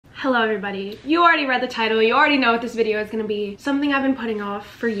Hello everybody. You already read the title, you already know what this video is gonna be. Something I've been putting off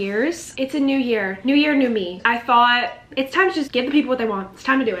for years. It's a new year, new me. I thought it's time to just give the people what they want. It's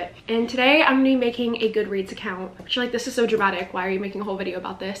time to do it. And today I'm gonna be making a Goodreads account. You're like, this is so dramatic. Why are you making a whole video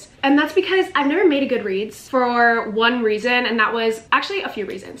about this? And that's because I've never made a Goodreads for one reason, and that was actually a few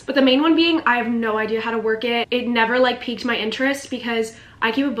reasons. But the main one being I have no idea how to work it. It never like piqued my interest because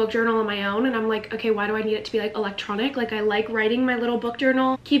I keep a book journal on my own and I'm like, okay, why do I need it to be like electronic? Like I like writing my little book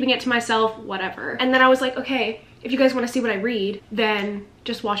journal, keeping it to myself, whatever. And then I was like, okay, if you guys want to see what I read, then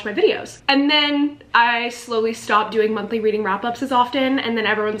just watch my videos. And then I slowly stopped doing monthly reading wrap-ups as often, and then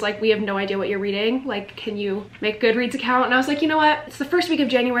everyone's like, we have no idea what you're reading. Like, can you make a Goodreads account? And I was like, you know what? It's the first week of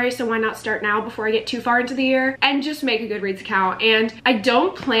January, so why not start now before I get too far into the year and just make a Goodreads account. And I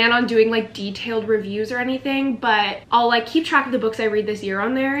don't plan on doing like detailed reviews or anything, but I'll like keep track of the books I read this year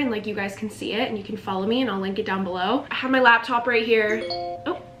on there, and like you guys can see it and you can follow me, and I'll link it down below. I have my laptop right here.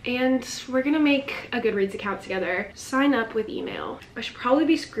 Oh. And we're gonna make a Goodreads account together. Sign up with email. I should probably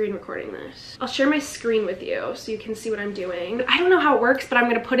be screen recording this. I'll share my screen with you so you can see what I'm doing. I don't know how it works, but I'm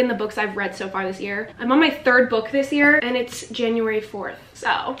gonna put in the books I've read so far this year. I'm on my third book this year and it's January 4th.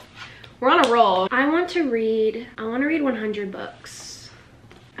 So we're on a roll. I want to read 100 books.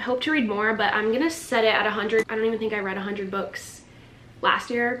 I hope to read more, but I'm gonna set it at 100. I don't even think I read 100 books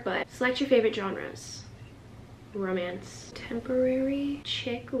last year, but select your favorite genres. Romance, temporary,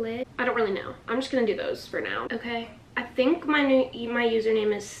 chick lit. I don't really know. I'm just gonna do those for now. Okay. I think my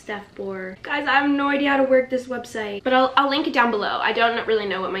username is Steph Bohrer. Guys, I have no idea how to work this website, but I'll link it down below. I don't really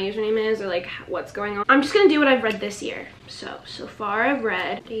know what my username is or like what's going on. I'm just gonna do what I've read this year. So far I've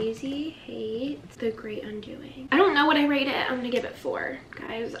read Daisy Hates The Great Undoing. I don't know what I rate it. I'm gonna give it 4.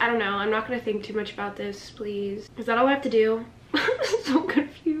 Guys, I don't know. I'm not gonna think too much about this, please. Is that all I have to do? I'm so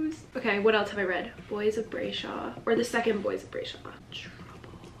confused. Okay, what else have I read? Boys of Brayshaw, or the second Boys of Brayshaw.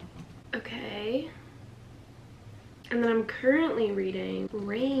 Trouble. Okay. And then I'm currently reading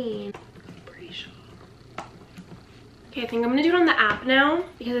Rain Brayshaw. Okay, I think I'm gonna do it on the app now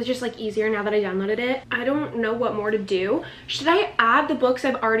because it's just like easier now that I downloaded it. I don't know what more to do. Should I add the books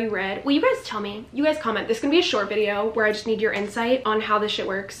I've already read? Well, you guys tell me. You guys comment. This is gonna be a short video where I just need your insight on how this shit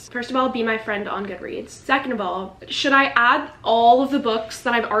works. First of all, be my friend on Goodreads. Second of all, should I add all of the books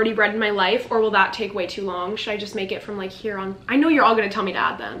that I've already read in my life, or will that take way too long? Should I just make it from like here on? I know you're all gonna tell me to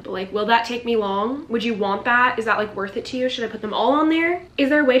add them, but like, will that take me long? Would you want that? Is that like worth it to you? Should I put them all on there? Is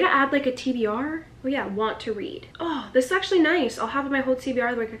there a way to add like a TBR? Oh yeah, want to read. Oh, this is actually nice. I'll have my whole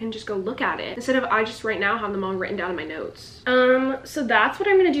TBR like I can just go look at it instead of I just right now have them all written down in my notes. So that's what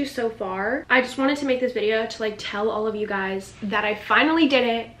I'm gonna do so far. I just wanted to make this video to like tell all of you guys that I finally did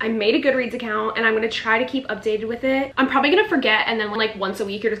it. I made a Goodreads account and I'm gonna try to keep updated with it. I'm probably gonna forget, and then like once a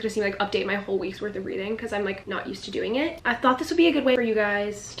week you're just gonna see me like update my whole week's worth of reading because I'm like not used to doing it. I thought this would be a good way for you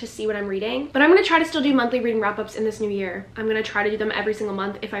guys to see what I'm reading, but I'm gonna try to still do monthly reading wrap-ups in this new year. I'm gonna try to do them every single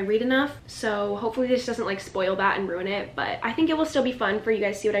month if I read enough. So hopefully this doesn't like spoil that and ruin it, but I think it will still be fun for you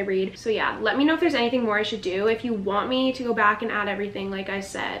guys to see what I read. So yeah, let me know if there's anything more I should do. If you want me to go back and add everything like I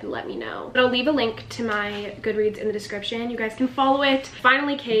said, let me know. But I'll leave a link to my Goodreads in the description. You guys can follow it.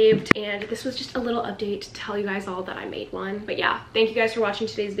 Finally caved, and this was just a little update to tell you guys all that I made one. But yeah, thank you guys for watching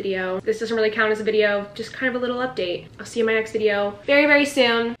today's video. This doesn't really count as a video, just kind of a little update. I'll see you in my next video very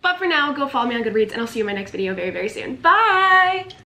soon. But for now, go follow me on Goodreads and I'll see you in my next video very soon. Bye!